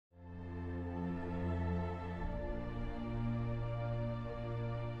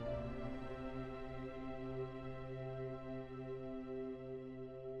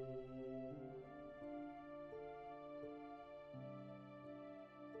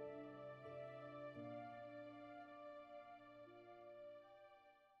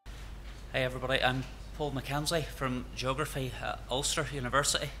Hi everybody, I'm Paul McKenzie from Geography at Ulster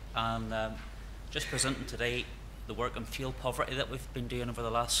University, and just presenting today the work on fuel poverty that we've been doing over the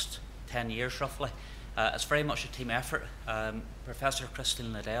last 10 years roughly. It's very much a team effort. Professor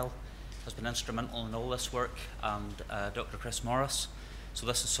Christine Liddell has been instrumental in all this work, and Dr. Chris Morris. So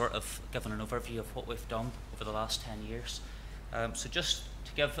this is sort of giving an overview of what we've done over the last 10 years. So just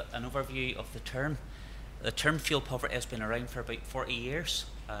to give an overview of the term fuel poverty has been around for about 40 years.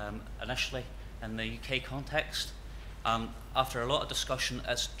 Initially in the UK context. After a lot of discussion,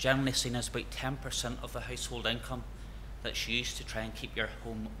 it's generally seen as about 10% of the household income that's used to try and keep your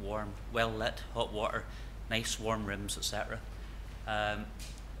home warm, well lit, hot water, nice warm rooms, etc.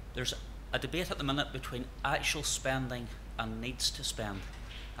 There's a debate at the minute between actual spending and needs to spend.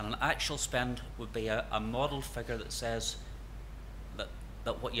 And an actual spend would be a model figure that says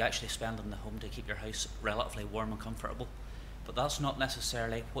that what you actually spend in the home to keep your house relatively warm and comfortable. But that's not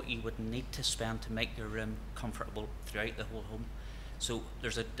necessarily what you would need to spend to make your room comfortable throughout the whole home. So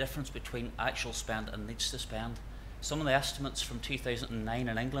there's a difference between actual spend and needs to spend. Some of the estimates from 2009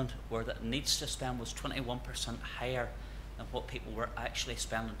 in England were that needs to spend was 21% higher than what people were actually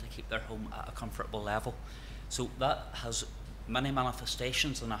spending to keep their home at a comfortable level. So that has many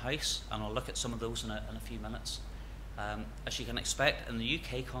manifestations in a house, and I'll look at some of those in a few minutes. As you can expect, in the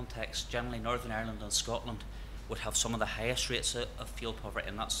UK context, generally Northern Ireland and Scotland would have some of the highest rates of fuel poverty,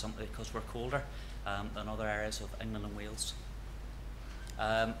 and that's simply because we're colder than other areas of England and Wales.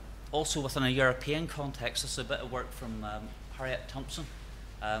 Also within a European context, this is a bit of work from Harriet Thompson,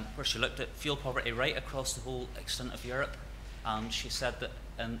 where she looked at fuel poverty right across the whole extent of Europe, and she said that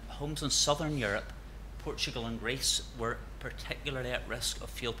in homes in southern Europe, Portugal and Greece were particularly at risk of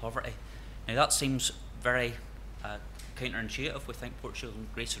fuel poverty. Now that seems very counterintuitive. We think Portugal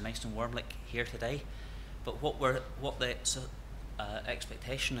and Greece are nice and warm like here today. But what the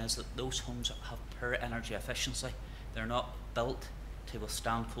expectation is that those homes have poor energy efficiency. They're not built to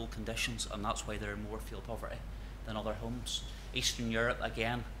withstand cold conditions, and that's why they're more fuel poverty than other homes. Eastern Europe,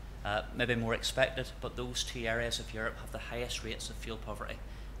 again, maybe more expected, but those two areas of Europe have the highest rates of fuel poverty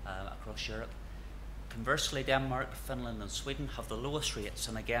across Europe. Conversely, Denmark, Finland and Sweden have the lowest rates,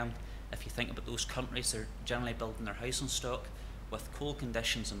 and again, if you think about those countries, they're generally building their housing stock with cold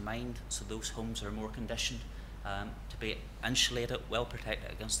conditions in mind, so those homes are more conditioned to be insulated, well protected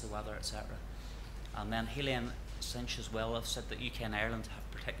against the weather, etc. And then Healy and Cinch as well have said that UK and Ireland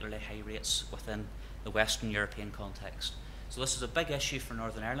have particularly high rates within the Western European context. So this is a big issue for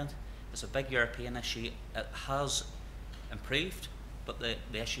Northern Ireland. It's a big European issue. It has improved, but the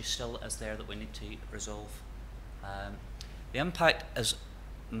issue still is there that we need to resolve. The impact is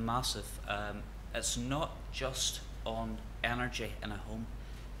massive. It's not just on energy in a home.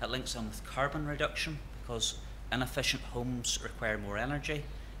 It links in with carbon reduction because inefficient homes require more energy.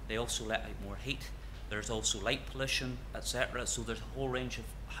 They also let out more heat. There's also light pollution, etc. So there's a whole range of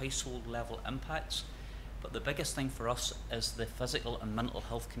household level impacts. But the biggest thing for us is the physical and mental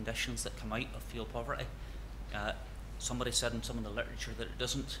health conditions that come out of fuel poverty. Somebody said in some of the literature that it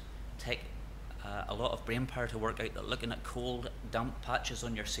doesn't take a lot of brain power to work out that looking at cold, damp patches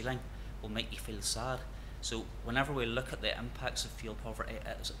on your ceiling will make you feel sad. So whenever we look at the impacts of fuel poverty,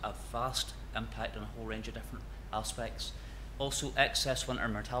 it is a vast impact on a whole range of different aspects. Also, excess winter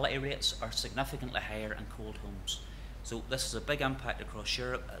mortality rates are significantly higher in cold homes. So this is a big impact across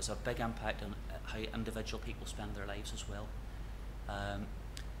Europe. It has a big impact on how individual people spend their lives as well.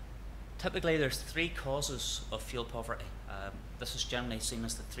 Typically there's three causes of fuel poverty. This is generally seen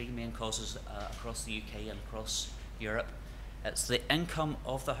as the three main causes across the UK and across Europe. It's the income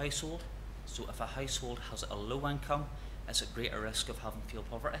of the household. So if a household has a low income, it's at greater risk of having fuel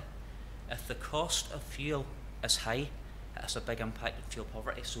poverty. If the cost of fuel is high, it has a big impact on fuel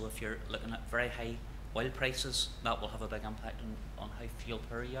poverty. So if you're looking at very high oil prices, that will have a big impact on how fuel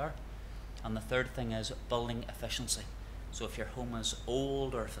poor you are. And the third thing is building efficiency. So if your home is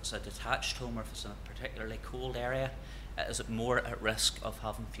old, or if it's a detached home, or if it's in a particularly cold area, it is more at risk of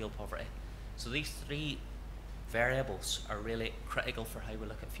having fuel poverty. So these three variables are really critical for how we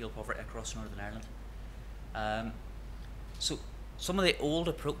look at fuel poverty across Northern Ireland. So some of the old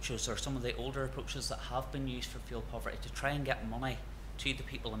approaches, or some of the older approaches that have been used for fuel poverty to try and get money to the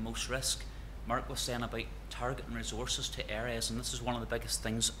people in most risk, Mark was saying about targeting resources to areas, and this is one of the biggest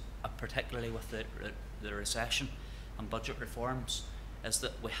things, particularly with the recession and budget reforms, is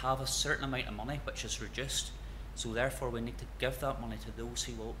that we have a certain amount of money which is reduced, so therefore we need to give that money to those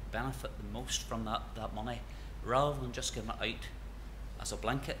who will benefit the most from that money. Rather than just giving it out as a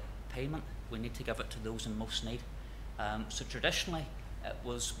blanket payment, we need to give it to those in most need. So traditionally, it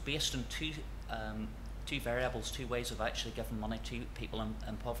was based on two variables, two ways of actually giving money to people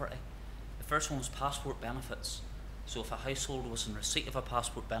in poverty. first one was passport benefits. So if a household was in receipt of a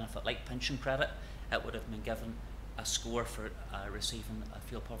passport benefit like pension credit, it would have been given a score for receiving a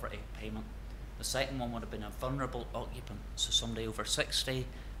fuel poverty payment. The second one would have been a vulnerable occupant, so somebody over 60,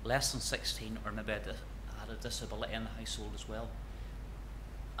 less than 16, or maybe had a disability in the household as well.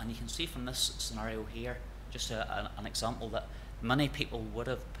 And you can see from this scenario here, just an example that many people would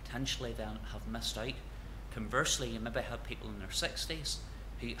have potentially then have missed out. Conversely, you maybe had people in their 60s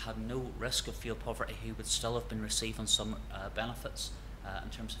who had no risk of fuel poverty who would still have been receiving some benefits in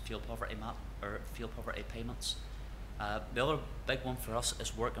terms of fuel poverty payments. The other big one for us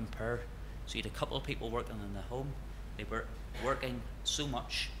is work in pair. So you had a couple of people working in the home. They were working so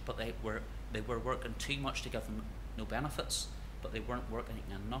much, but they were working too much to give them no benefits, but they weren't working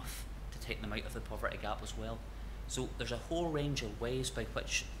enough to take them out of the poverty gap as well. So there's a whole range of ways by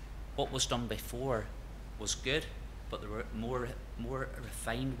which what was done before was good, but there were more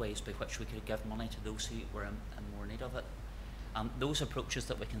refined ways by which we could give money to those who were in more need of it. Those approaches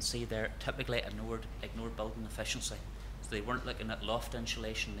that we can see there typically ignored building efficiency. So they weren't looking at loft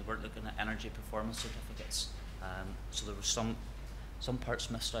insulation, they weren't looking at energy performance certificates. So there were some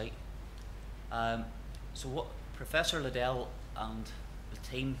parts missed out. So what Professor Liddell and the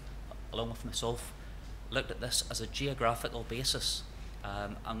team, along with myself, looked at this as a geographical basis.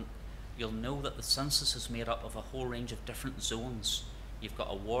 And you'll know that the census is made up of a whole range of different zones. You've got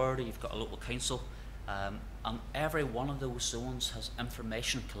a ward, or you've got a local council, and every one of those zones has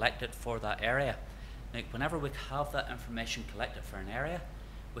information collected for that area. Now, whenever we have that information collected for an area,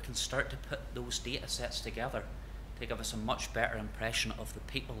 we can start to put those data sets together to give us a much better impression of the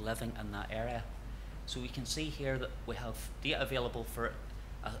people living in that area. So we can see here that we have data available for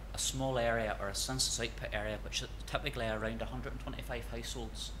a small area, or a census output area, which is typically around 125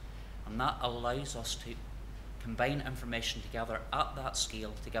 households. And that allows us to combine information together at that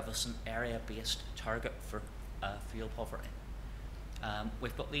scale to give us an area-based target for fuel poverty.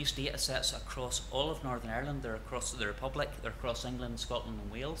 We've got these data sets across all of Northern Ireland. They're across the Republic, they're across England, Scotland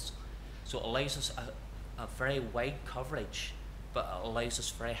and Wales. So it allows us a very wide coverage, but it allows us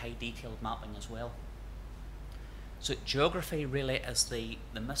very high detailed mapping as well. So geography really is the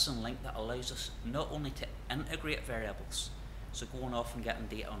missing link that allows us not only to integrate variables, so going off and getting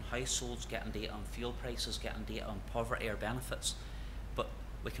data on households, getting data on fuel prices, getting data on poverty or benefits, but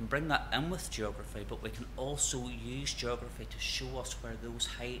we can bring that in with geography, but we can also use geography to show us where those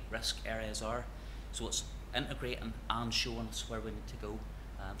high risk areas are. So it's integrating and showing us where we need to go.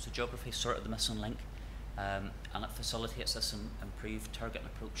 So geography is sort of the missing link, and it facilitates this improved targeting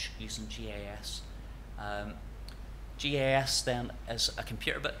approach using GIS. GIS then is a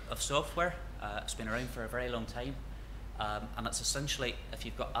computer bit of software. It's been around for a very long time, and it's essentially, if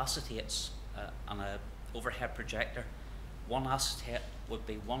you've got acetates and an overhead projector, one acetate would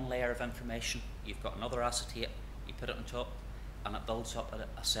be one layer of information. You've got another acetate, you put it on top, and it builds up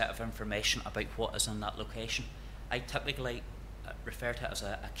a set of information about what is in that location. I typically refer to it as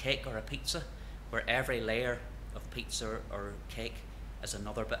a cake or a pizza, where every layer of pizza or cake is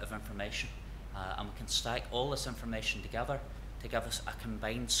another bit of information. And we can stack all this information together to give us a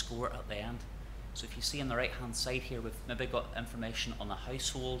combined score at the end. So if you see on the right hand side here, we've maybe got information on the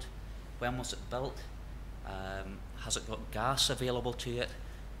household, when was it built, has it got gas available to it,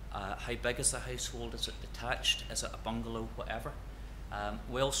 how big is the household, is it detached, is it a bungalow, whatever.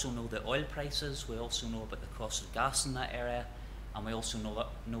 We also know the oil prices, we also know about the cost of gas in that area, and we also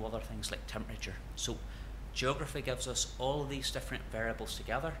know other things like temperature. So geography gives us all of these different variables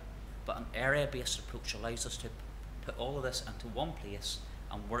together, but an area-based approach allows us to put all of this into one place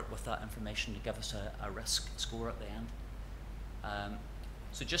and work with that information to give us a risk score at the end.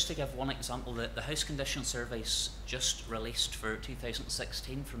 So just to give one example, the House Condition Surveys just released for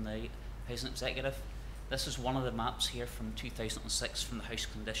 2016 from the Housing Executive. This is one of the maps here from 2006 from the House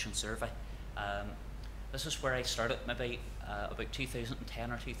Condition Survey. This is where I started, maybe about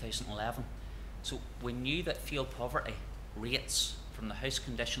 2010 or 2011. So we knew that fuel poverty rates from the House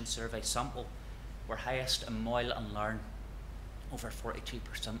Condition Survey sample were highest in Moyle and Larne, over 42%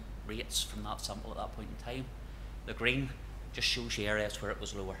 rates from that sample at that point in time. The green just shows you areas where it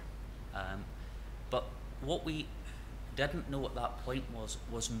was lower. But what we didn't know at that point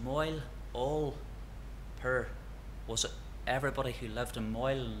was Moyle all per, was it everybody who lived in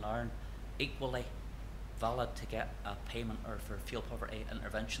Moyle and Larne equally valid to get a payment or for fuel poverty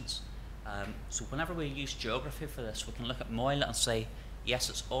interventions? So whenever we use geography for this, we can look at Moyle and say, yes,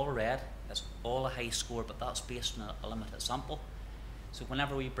 it's all red, it's all a high score, but that's based on a limited sample. So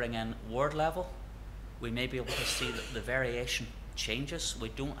whenever we bring in ward level, we may be able to see that the variation changes. We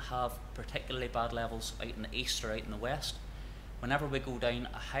don't have particularly bad levels out in the east or out in the west, whenever we go down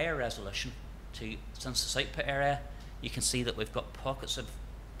a higher resolution to census output area, you can see that we've got pockets of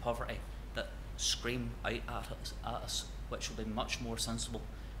poverty that scream out at us, which will be much more sensible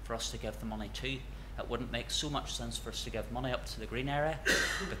for us to give the money to. It wouldn't make so much sense for us to give money up to the green area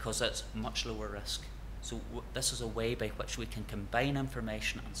because it's much lower risk. So this is a way by which we can combine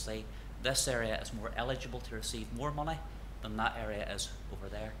information and say this area is more eligible to receive more money than that area is over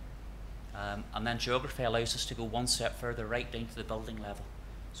there. And then geography allows us to go one step further, right down to the building level.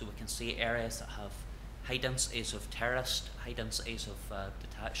 So we can see areas that have high densities of terraced, high densities of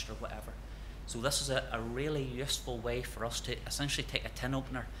detached or whatever. So this is a really useful way for us to essentially take a tin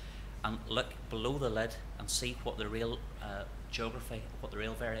opener and look below the lid and see what the real geography, what the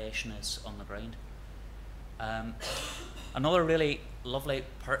real variation is on the ground. Another really lovely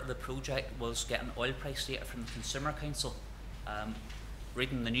part of the project was getting oil price data from the Consumer Council.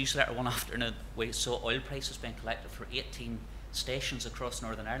 Reading the newsletter one afternoon, we saw oil prices being collected for 18 stations across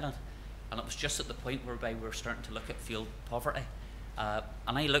Northern Ireland, and it was just at the point whereby we were starting to look at fuel poverty. And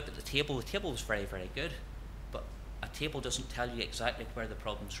I looked at the table was very, very good, but a table doesn't tell you exactly where the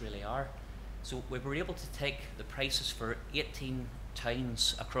problems really are. So we were able to take the prices for 18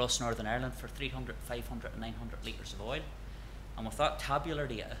 towns across Northern Ireland for 300, 500 and 900 litres of oil, and with that tabular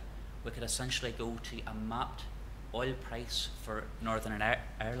data we could essentially go to a mapped oil price for Northern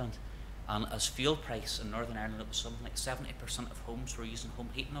Ireland, and as fuel price in Northern Ireland it was something like 70% of homes were using home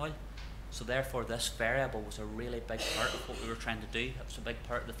heating oil. So therefore this variable was a really big part of what we were trying to do. It was a big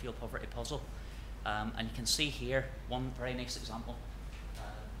part of the fuel poverty puzzle. And you can see here one very nice example.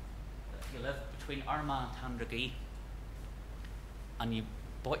 If you live between Armagh and Tandragee and you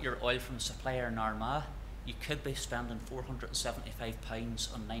bought your oil from a supplier in Armagh, you could be spending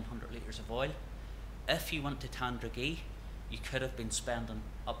 £475 on 900 litres of oil. If you went to Tandragee, you could have been spending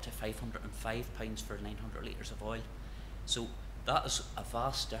up to £505 for 900 litres of oil. So that is a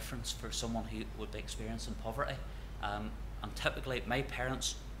vast difference for someone who would be experiencing poverty. And typically my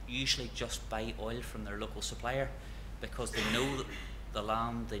parents usually just buy oil from their local supplier because they know the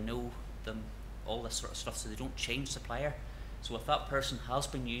land, they know them, all this sort of stuff, so they don't change supplier. So if that person has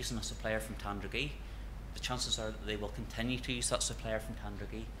been using a supplier from Tandragee, the chances are that they will continue to use that supplier from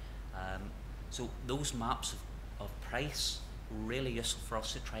Tandragee. So those maps of price were really useful for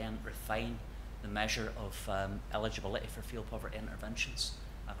us to try and refine the measure of eligibility for fuel poverty interventions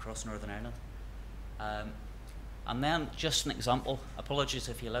across Northern Ireland. And then just an example, apologies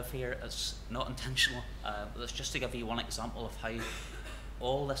if you live here, it's not intentional, but it's just to give you one example of how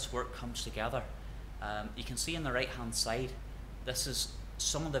all this work comes together. You can see on the right hand side, this is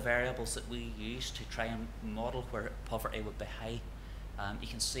some of the variables that we use to try and model where poverty would be high. You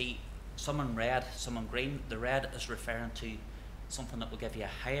can see some in red, some in green. The red is referring to something that will give you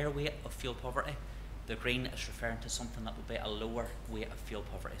a higher weight of fuel poverty. The green is referring to something that would be a lower weight of fuel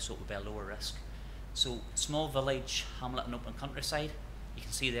poverty, so it would be a lower risk. So small village, hamlet and open countryside, you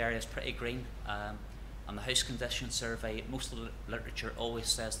can see the area is pretty green. And the House Condition Survey, most of the literature always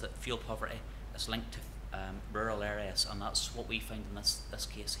says that fuel poverty is linked to rural areas, and that's what we found in this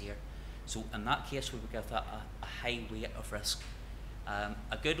case here. So in that case we would give that a high weight of risk.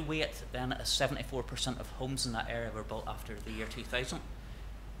 A good weight then is 74% of homes in that area were built after the year 2000.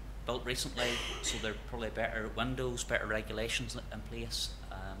 Built recently, so there are probably better windows, better regulations in place,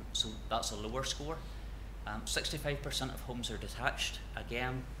 so that's a lower score. 65% of homes are detached.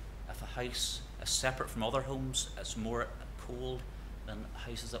 Again, if a house is separate from other homes, it's more cold than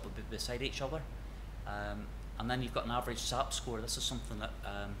houses that would be beside each other. And then you've got an average SAP score. This is something that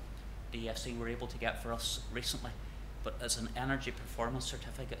DFC were able to get for us recently, but it's an energy performance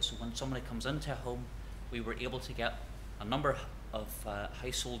certificate. So when somebody comes into a home, we were able to get a number of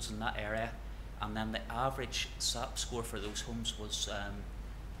households in that area, and then the average SAP score for those homes was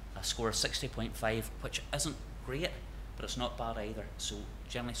a score of 60.5, which isn't great, but it's not bad either. So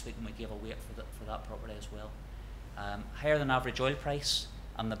generally speaking, we gave a weight for that property as well. Higher than average oil price,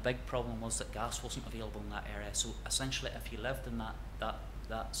 and the big problem was that gas wasn't available in that area. So essentially, if you lived in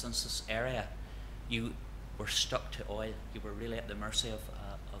that census area, you were stuck to oil. You were really at the mercy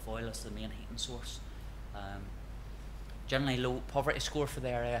of oil as the main heating source. Generally low poverty score for the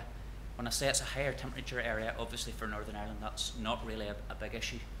area. When I say it's a higher temperature area, obviously for Northern Ireland that's not really a big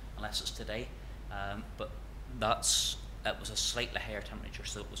issue unless it's today, but it was a slightly higher temperature,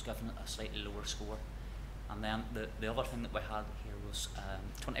 so it was given a slightly lower score. And then the other thing that we had here was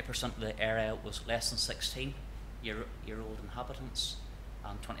 20% of the area was less than 16-year-old inhabitants,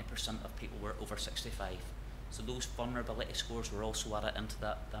 and 20% of people were over 65. So those vulnerability scores were also added into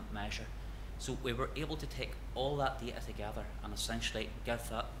that measure. So we were able to take all that data together and essentially give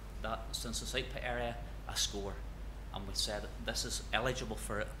that census output area a score. and we said this is eligible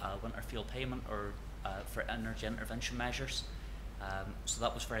for winter fuel payment or for energy intervention measures. So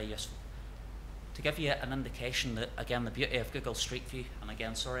that was very useful. To give you an indication that, again, the beauty of Google Street View, and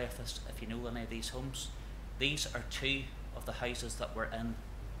again, sorry if you know any of these homes, these are 2 of the houses that were in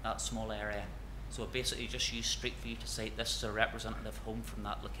that small area. So basically just use Street View to say this is a representative home from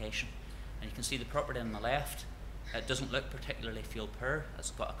that location. And you can see the property on the left, it doesn't look particularly fuel poor.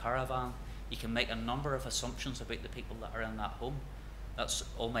 It's got a caravan. You can make a number of assumptions about the people that are in that home. That's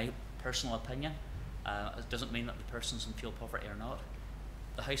all my personal opinion. It doesn't mean that the person's in fuel poverty or not.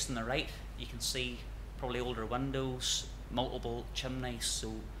 The house on the right, you can see probably older windows, multiple chimneys,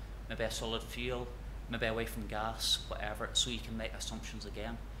 so maybe a solid fuel, maybe away from gas, whatever, so you can make assumptions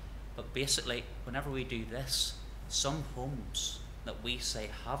again. But basically, whenever we do this, some homes that we say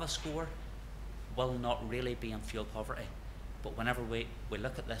have a score will not really be in fuel poverty. But whenever we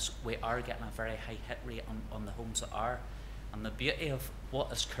look at this, we are getting a very high hit rate on the homes that are. And the beauty of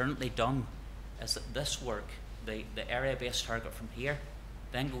what is currently done is that this work, the area-based target from here,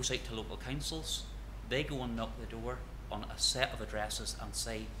 then goes out to local councils. They go and knock the door on a set of addresses and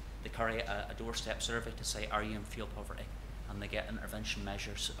say, they carry a doorstep survey to say, are you in fuel poverty? And they get intervention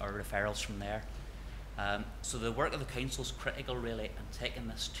measures or referrals from there. So the work of the council is critical, really, in taking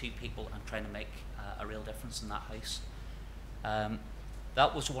this to people and trying to make a real difference in that house.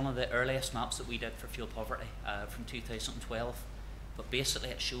 That was one of the earliest maps that we did for fuel poverty from 2012. But basically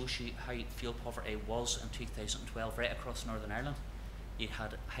it shows you how fuel poverty was in 2012 right across Northern Ireland. You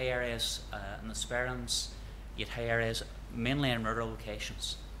had high areas in the Sperrins, you had high areas mainly in rural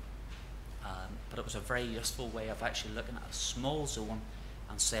locations. But it was a very useful way of actually looking at a small zone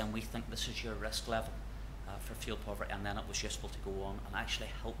and saying, we think this is your risk level for fuel poverty, and then it was useful to go on and actually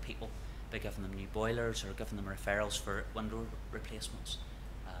help people by giving them new boilers or giving them referrals for window replacements,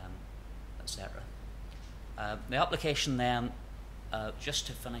 etc. The application then, just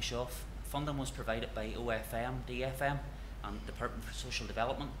to finish off, funding was provided by OFM, DFM and Department for Social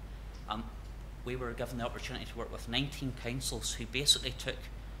Development. We were given the opportunity to work with 19 councils who basically took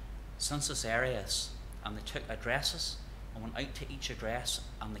census areas and they took addresses and went out to each address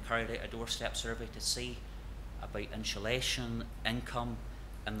and they carried out a doorstep survey to see about insulation, income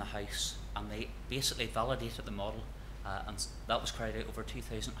in the house, and they basically validated the model, and that was carried out over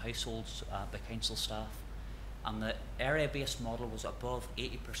 2,000 households by council staff. And the area-based model was above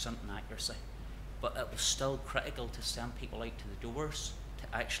 80% in accuracy, but it was still critical to send people out to the doors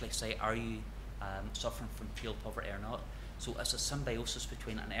to actually say, are you suffering from fuel poverty or not? So it's a symbiosis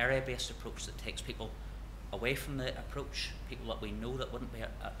between an area-based approach that takes people away from the approach, people that we know that wouldn't be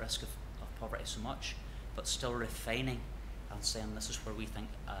at risk of poverty so much, but still refining and saying this is where we think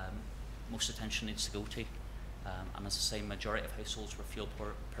most attention needs to go to. And as I say, majority of households were fuel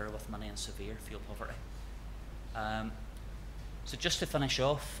poor with money and severe fuel poverty. So just to finish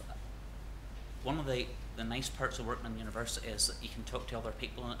off, one of the nice parts of working in university is that you can talk to other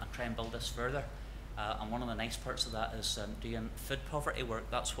people and try and build this further. And one of the nice parts of that is doing food poverty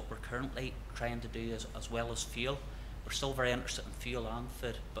work. That's what we're currently trying to do as well as fuel. We're still very interested in fuel and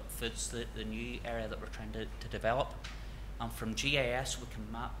food, but food's the new area that we're trying to develop. And from GIS we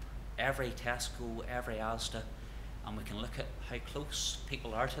can map every Tesco, every Asda, and we can look at how close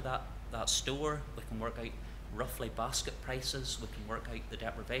people are to that store. We can work out roughly basket prices, we can work out the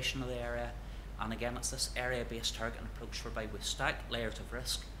deprivation of the area, and again it's this area-based targeting approach whereby we stack layers of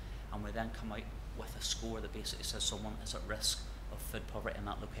risk and we then come out with a score that basically says someone is at risk of food poverty in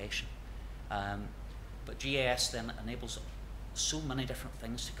that location. But GIS then enables so many different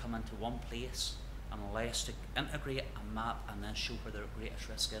things to come into one place and allow us to integrate a map and then show where the greatest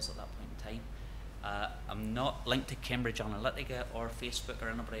risk is at that point in time. I'm not linked to Cambridge Analytica or Facebook or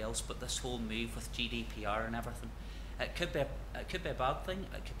anybody else, but this whole move with GDPR and everything, it could be a bad thing,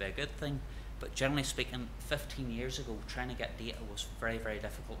 it could be a good thing, but generally speaking, 15 years ago, trying to get data was very, very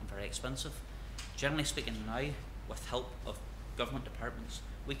difficult and very expensive. Generally speaking now, with help of government departments,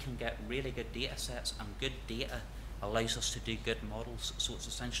 we can get really good data sets, and good data allows us to do good models. So it's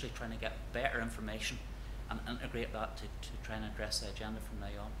essentially trying to get better information and integrate that to try and address the agenda from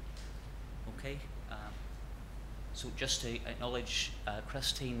now on. Okay, so just to acknowledge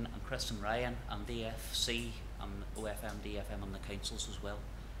Christine and Kristen Ryan and DFC and OFM, DFM and the councils as well.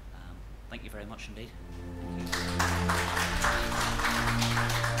 Thank you very much indeed.